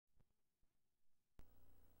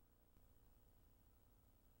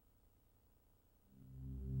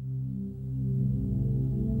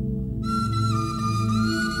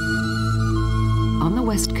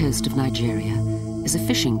coast of Nigeria is a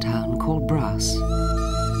fishing town called Brass.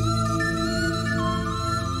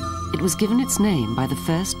 It was given its name by the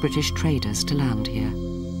first British traders to land here.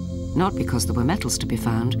 Not because there were metals to be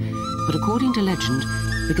found, but according to legend,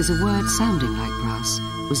 because a word sounding like brass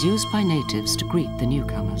was used by natives to greet the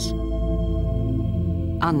newcomers.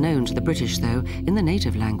 Unknown to the British, though, in the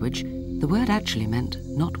native language, the word actually meant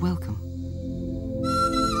not welcome.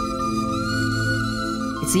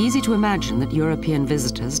 It's easy to imagine that European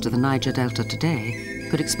visitors to the Niger Delta today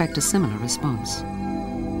could expect a similar response.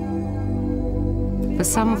 For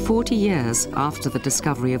some 40 years after the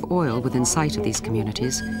discovery of oil within sight of these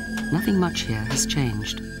communities, nothing much here has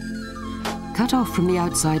changed. Cut off from the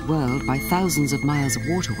outside world by thousands of miles of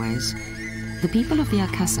waterways, the people of the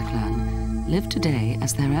Akassa Clan live today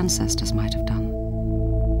as their ancestors might have done.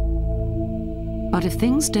 But if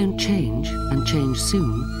things don't change, and change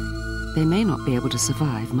soon, they may not be able to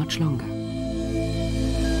survive much longer.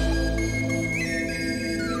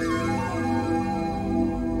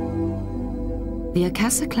 The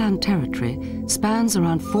Akassa Clan territory spans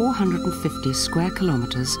around 450 square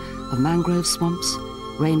kilometers of mangrove swamps,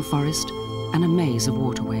 rainforest, and a maze of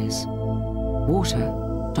waterways. Water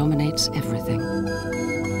dominates everything.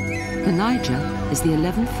 The Niger is the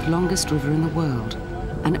 11th longest river in the world,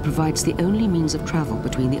 and it provides the only means of travel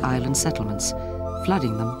between the island settlements,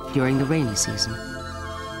 flooding them during the rainy season.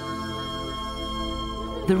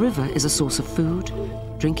 The river is a source of food,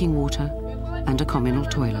 drinking water, and a communal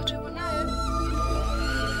toilet.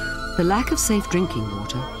 The lack of safe drinking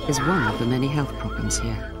water is one of the many health problems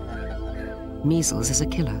here. Measles is a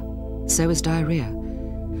killer, so is diarrhea.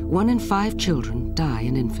 1 in 5 children die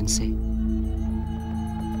in infancy.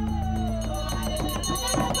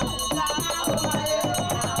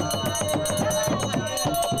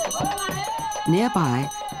 Nearby,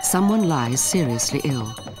 someone lies seriously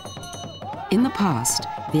ill. In the past,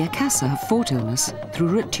 the Akassa have fought illness through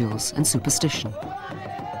rituals and superstition.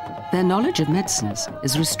 Their knowledge of medicines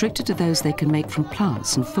is restricted to those they can make from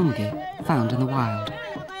plants and fungi found in the wild.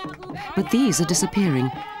 But these are disappearing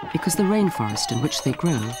because the rainforest in which they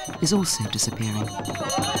grow is also disappearing.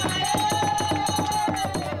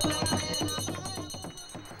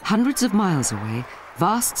 Hundreds of miles away,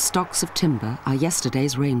 vast stocks of timber are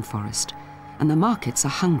yesterday's rainforest, and the markets are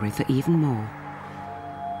hungry for even more.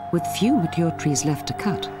 With few mature trees left to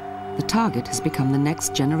cut, the target has become the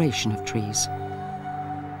next generation of trees.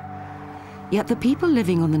 Yet the people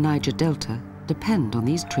living on the Niger Delta depend on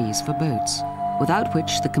these trees for boats, without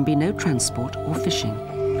which there can be no transport or fishing,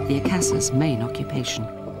 the Akassa's main occupation.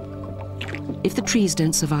 If the trees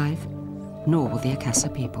don't survive, nor will the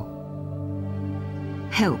Akassa people.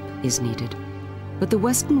 Help is needed, but the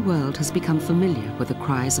Western world has become familiar with the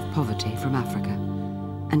cries of poverty from Africa.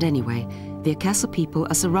 And anyway, the Akassa people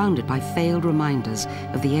are surrounded by failed reminders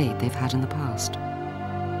of the aid they've had in the past.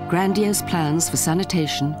 Grandiose plans for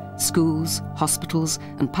sanitation, schools, hospitals,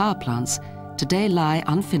 and power plants today lie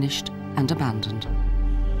unfinished and abandoned.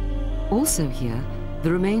 Also here,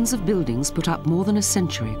 the remains of buildings put up more than a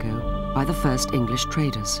century ago by the first English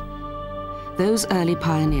traders. Those early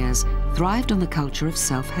pioneers thrived on the culture of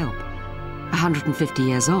self-help. 150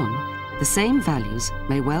 years on, the same values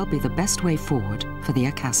may well be the best way forward for the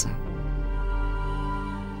Akassa.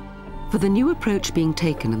 For the new approach being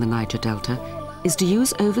taken in the Niger Delta is to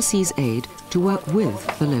use overseas aid to work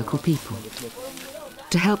with the local people,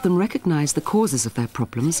 to help them recognize the causes of their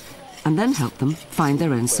problems and then help them find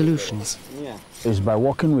their own solutions. It's by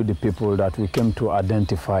working with the people that we came to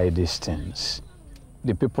identify these things.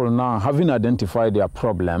 The people now, having identified their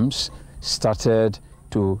problems, started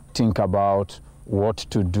to think about what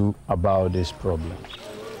to do about this problem.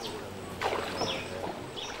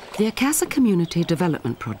 The Akassa Community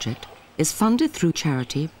Development Project is funded through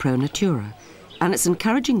charity Pro Natura, and it's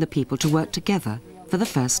encouraging the people to work together for the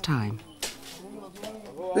first time.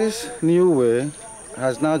 This new way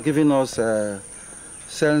has now given us a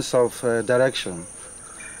sense of direction.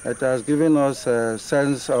 It has given us a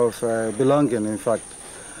sense of belonging, in fact.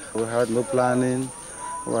 We had no planning.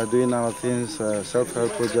 We are doing our things,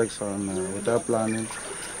 self-help projects without planning,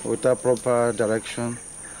 without proper direction.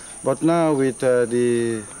 But now with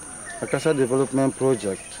the Akassa Development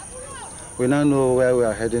Project, we now know where we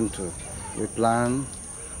are heading to. We plan,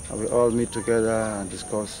 and we all meet together and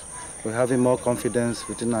discuss. We're having more confidence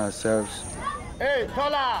within ourselves. Hey,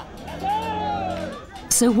 Tola!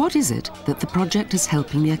 So what is it that the project is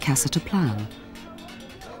helping the Akassa to plan?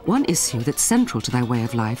 One issue that's central to their way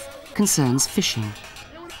of life concerns fishing.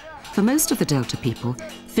 For most of the Delta people,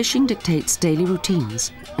 fishing dictates daily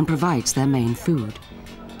routines and provides their main food.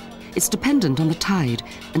 It's dependent on the tide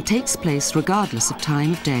and takes place regardless of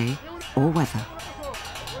time of day or weather.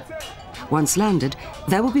 Once landed,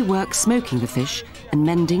 there will be work smoking the fish and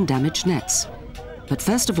mending damaged nets. But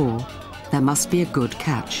first of all, there must be a good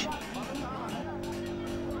catch.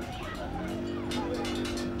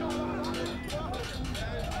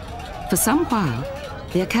 For some while,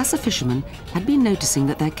 the Akassa fishermen had been noticing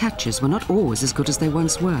that their catches were not always as good as they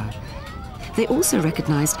once were. They also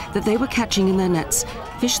recognized that they were catching in their nets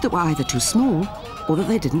fish that were either too small or that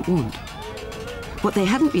they didn't want. What they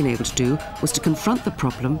hadn't been able to do was to confront the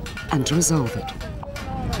problem and to resolve it.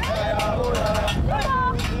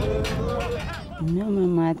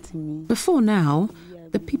 Before now,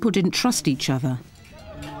 the people didn't trust each other.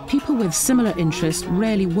 People with similar interests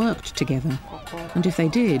rarely worked together, and if they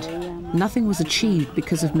did, nothing was achieved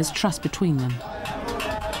because of mistrust between them.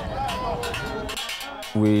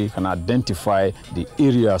 We can identify the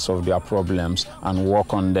areas of their problems and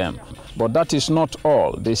work on them. But that is not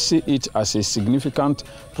all. They see it as a significant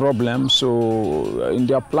problem, so in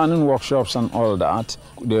their planning workshops and all that,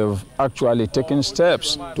 they've actually taken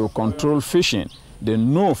steps to control fishing. They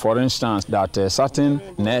know, for instance, that certain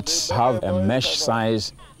nets have a mesh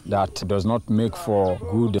size that does not make for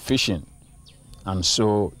good fishing. And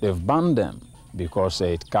so they've banned them because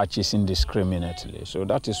it catches indiscriminately. So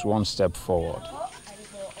that is one step forward.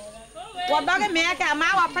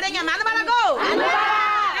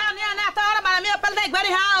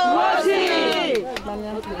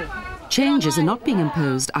 Changes are not being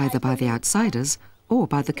imposed either by the outsiders or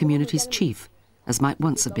by the community's chief, as might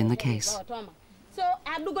once have been the case.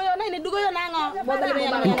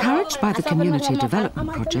 Encouraged by the Community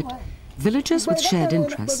Development Project, villagers with shared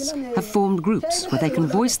interests have formed groups where they can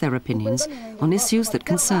voice their opinions on issues that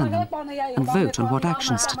concern them and vote on what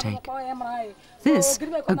actions to take. This,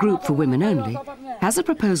 a group for women only, has a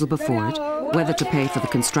proposal before it whether to pay for the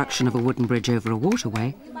construction of a wooden bridge over a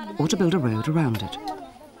waterway or to build a road around it.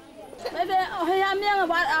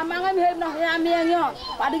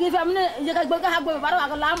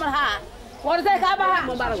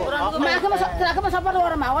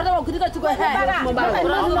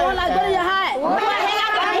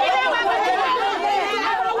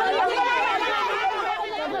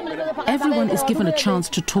 Everyone is given a chance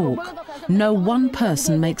to talk. No one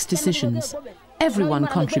person makes decisions. Everyone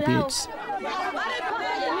contributes.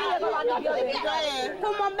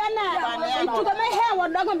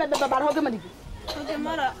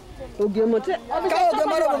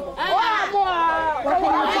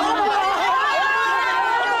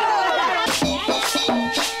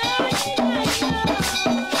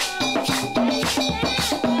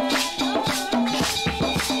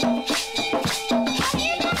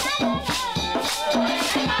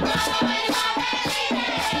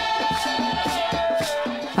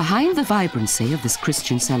 Behind the vibrancy of this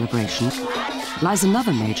Christian celebration lies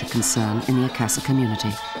another major concern in the Akassa community: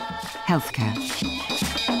 healthcare.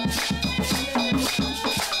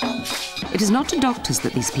 It is not to doctors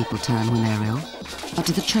that these people turn when they're ill, but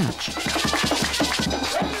to the church.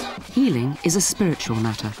 Healing is a spiritual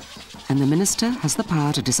matter, and the minister has the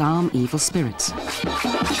power to disarm evil spirits.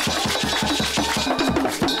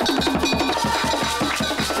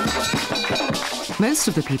 Most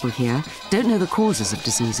of the people here don't know the causes of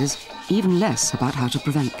diseases, even less about how to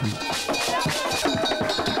prevent them.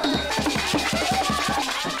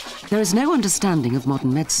 There is no understanding of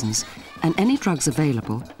modern medicines, and any drugs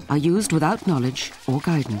available are used without knowledge or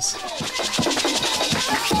guidance.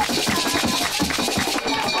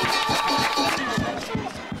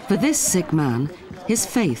 For this sick man, his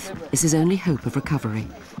faith is his only hope of recovery.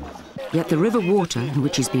 Yet the river water in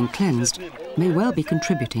which he's been cleansed may well be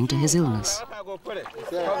contributing to his illness.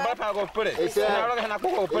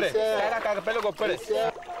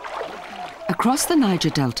 Across the Niger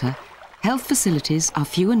Delta, health facilities are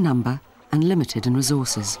few in number and limited in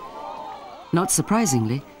resources. Not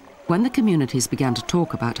surprisingly, when the communities began to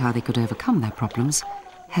talk about how they could overcome their problems,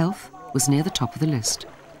 health was near the top of the list.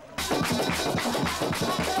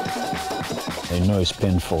 I know it's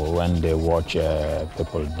painful when they watch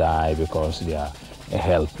people die because they are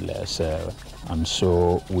helpless. And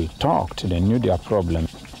so we talked. They knew their problem.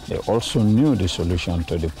 They also knew the solution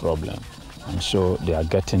to the problem. And so they are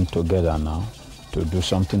getting together now to do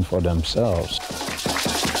something for themselves.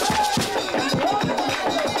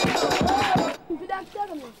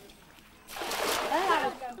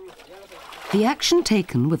 The action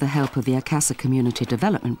taken with the help of the Akassa Community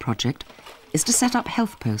Development Project is to set up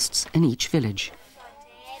health posts in each village.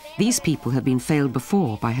 These people have been failed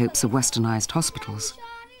before by hopes of westernized hospitals.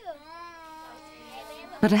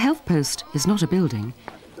 But a health post is not a building.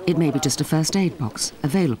 It may be just a first aid box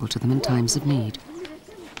available to them in times of need.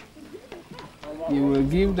 You will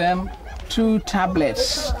give them 2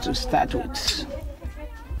 tablets to start with.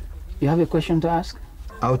 You have a question to ask?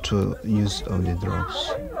 How to use of the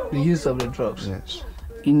drugs? The use of the drugs? Yes.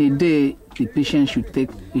 In a day, the patient should take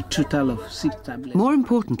a total of 6 tablets. More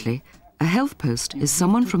importantly, a health post is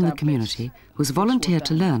someone from the community who's volunteered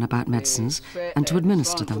to learn about medicines and to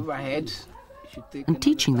administer them. And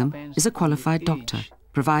teaching them is a qualified doctor,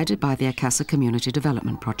 provided by the Akassa Community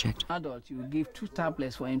Development Project. Adult, you give 2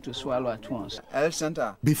 tablets for him to swallow at once. Health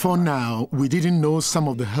center. Before now, we didn't know some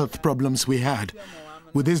of the health problems we had.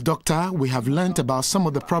 With this doctor, we have learnt about some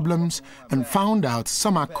of the problems and found out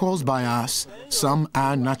some are caused by us, some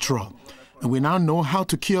are natural. And we now know how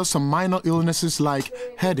to cure some minor illnesses like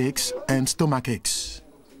headaches and stomach aches.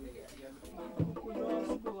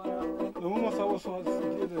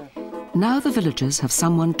 Now the villagers have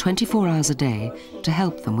someone 24 hours a day to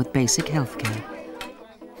help them with basic health care.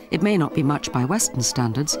 It may not be much by Western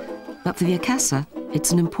standards, but for the Akassa,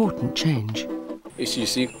 it's an important change. As you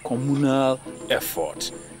see, communal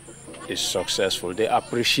effort is successful. They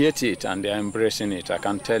appreciate it and they're embracing it. I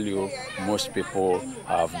can tell you most people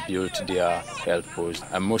have built their health posts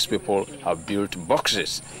and most people have built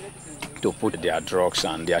boxes to put their drugs,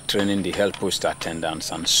 and they are training the health post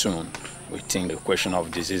attendants, and soon we think the question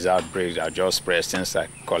of disease outbreaks are just spread, things like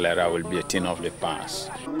cholera will be a thing of the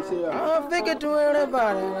past.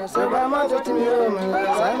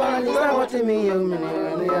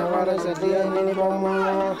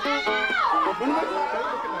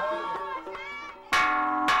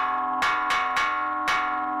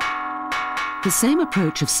 The same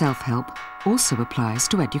approach of self-help also applies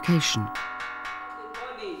to education.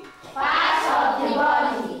 Parts of the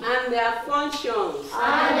body. And their functions.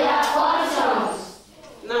 And their functions.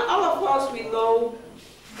 Now, all of us, we know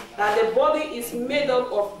that the body is made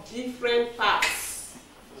up of different parts.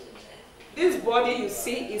 This body, you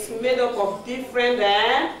see, is made up of different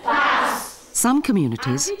parts. Some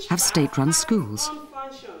communities have state-run schools.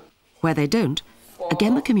 Where they don't,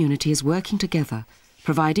 again the community is working together,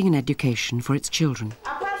 providing an education for its children.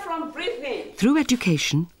 Apart from breathing, through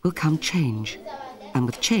education will come change, and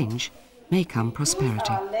with change may come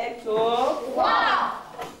prosperity. Our leg to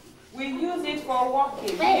walk. We use it for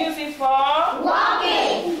walking. We use it for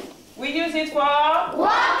walking. We use it for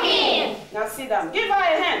walking. Now sit down. Give her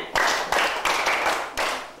a hand.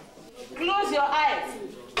 Close your eyes.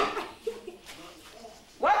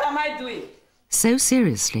 What am I doing? So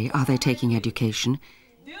seriously are they taking education.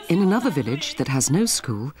 In another village that has no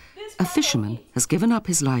school, a fisherman has given up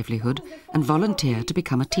his livelihood and volunteered to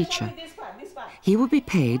become a teacher. He will be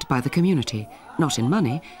paid by the community, not in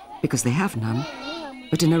money, because they have none,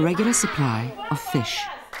 but in a regular supply of fish.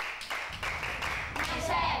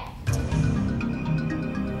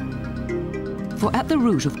 For at the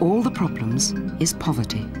root of all the problems is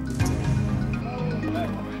poverty.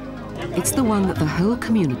 It's the one that the whole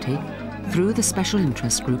community, through the special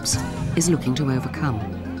interest groups, is looking to overcome.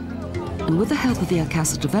 And with the help of the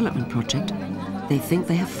Akassa Development Project, they think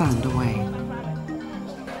they have found a way.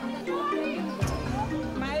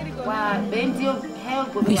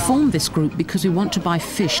 We formed this group because we want to buy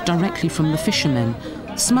fish directly from the fishermen,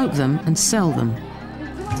 smoke them and sell them.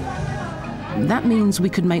 That means we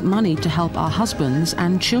could make money to help our husbands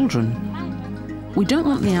and children. We don't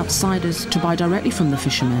want the outsiders to buy directly from the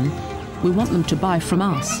fishermen. We want them to buy from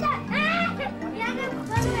us.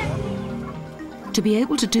 To be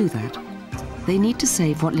able to do that, they need to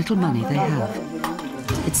save what little money they have.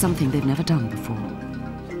 It's something they've never done before.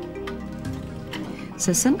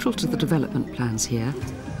 So central to the development plans here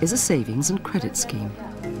is a savings and credit scheme.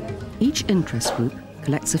 Each interest group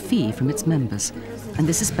collects a fee from its members, and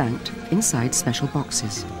this is banked inside special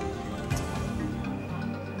boxes.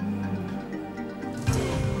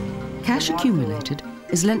 Cash accumulated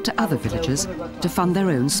is lent to other villagers to fund their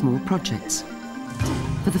own small projects.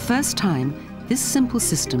 For the first time, this simple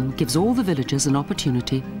system gives all the villagers an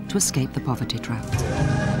opportunity to escape the poverty trap.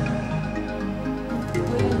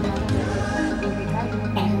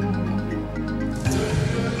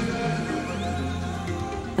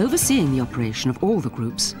 Overseeing the operation of all the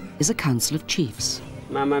groups is a council of chiefs.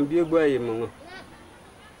 To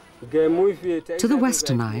the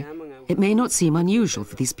Western eye, it may not seem unusual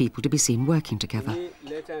for these people to be seen working together,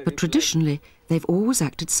 but traditionally they've always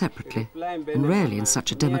acted separately, and rarely in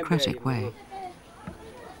such a democratic way.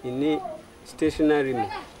 The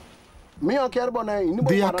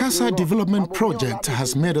Akassa Development Project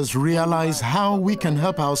has made us realize how we can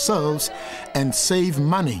help ourselves and save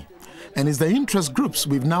money. And it's the interest groups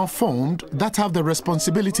we've now formed that have the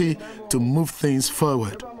responsibility to move things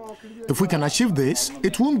forward. If we can achieve this,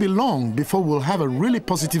 it won't be long before we'll have a really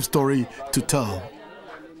positive story to tell.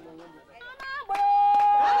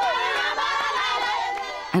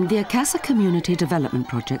 And the Akassa Community Development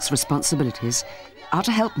Project's responsibilities are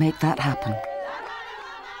to help make that happen.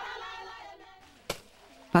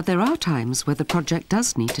 But there are times where the project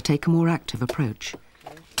does need to take a more active approach,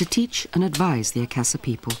 to teach and advise the Akassa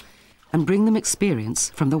people and bring them experience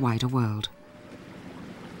from the wider world.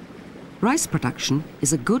 Rice production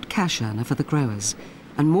is a good cash earner for the growers,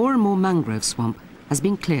 and more mangrove swamp has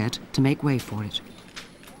been cleared to make way for it.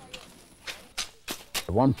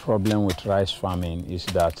 One problem with rice farming is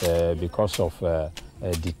that because of the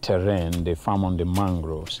terrain, they farm on the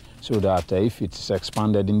mangroves, so that if it's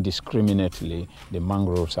expanded indiscriminately, the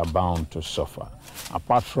mangroves are bound to suffer.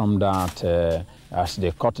 Apart from that, as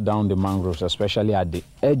they cut down the mangroves, especially at the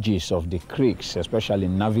edges of the creeks, especially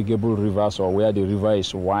navigable rivers or where the river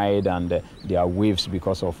is wide and there are waves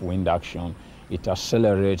because of wind action, it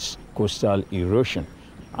accelerates coastal erosion.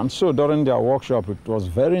 And so during their workshop, it was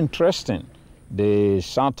very interesting. They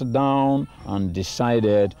sat down and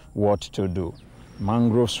decided what to do.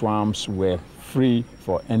 Mangrove swamps were free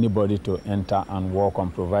for anybody to enter and work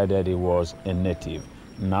on, provided it was a native.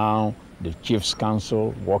 Now, the Chiefs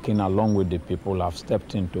Council, working along with the people, have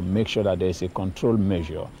stepped in to make sure that there is a control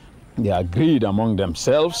measure. They agreed among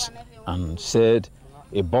themselves and said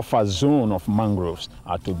a buffer zone of mangroves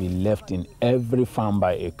are to be left in every farm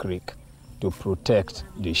by a creek to protect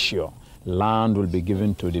the shore. Land will be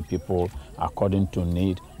given to the people according to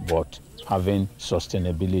need, but having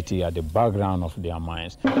sustainability at the background of their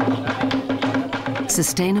minds.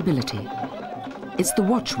 Sustainability. It's the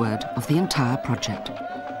watchword of the entire project.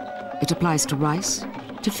 It applies to rice,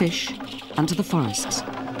 to fish, and to the forests,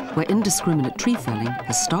 where indiscriminate tree felling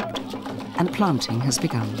has stopped and planting has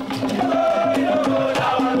begun.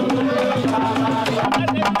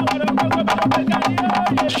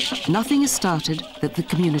 Nothing is started that the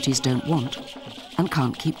communities don't want and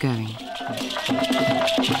can't keep going.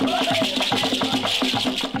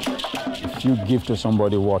 If you give to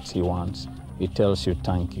somebody what he wants, he tells you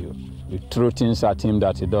thank you. You throw things at him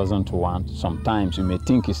that he doesn't want. Sometimes you may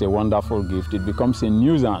think it's a wonderful gift. It becomes a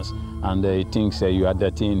nuisance, and he thinks you are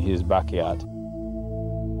dirty in his backyard.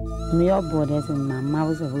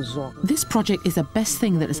 This project is the best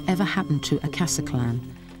thing that has ever happened to Akassa Clan.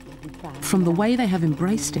 From the way they have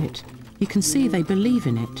embraced it, you can see they believe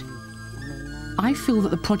in it. I feel that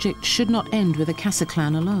the project should not end with Akassa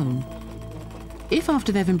Clan alone. If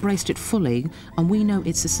after they've embraced it fully, and we know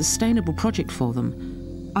it's a sustainable project for them,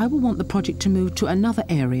 I will want the project to move to another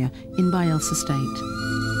area in Bayelsa State.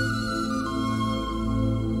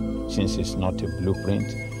 Since it's not a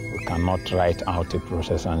blueprint, we cannot write out a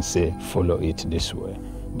process and say, follow it this way.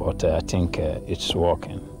 But I think it's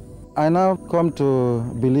working. I now come to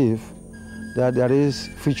believe that there is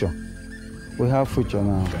future. We have future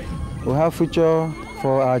now. We have future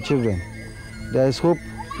for our children. There is hope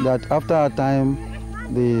that after a time,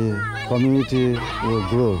 the community will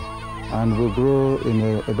grow and will grow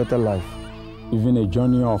in a better life. Even a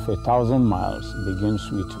journey of 1,000 miles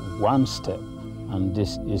begins with one step, and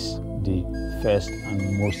this is the first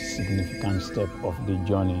and most significant step of the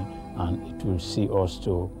journey, and it will see us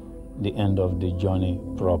to the end of the journey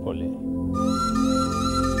properly.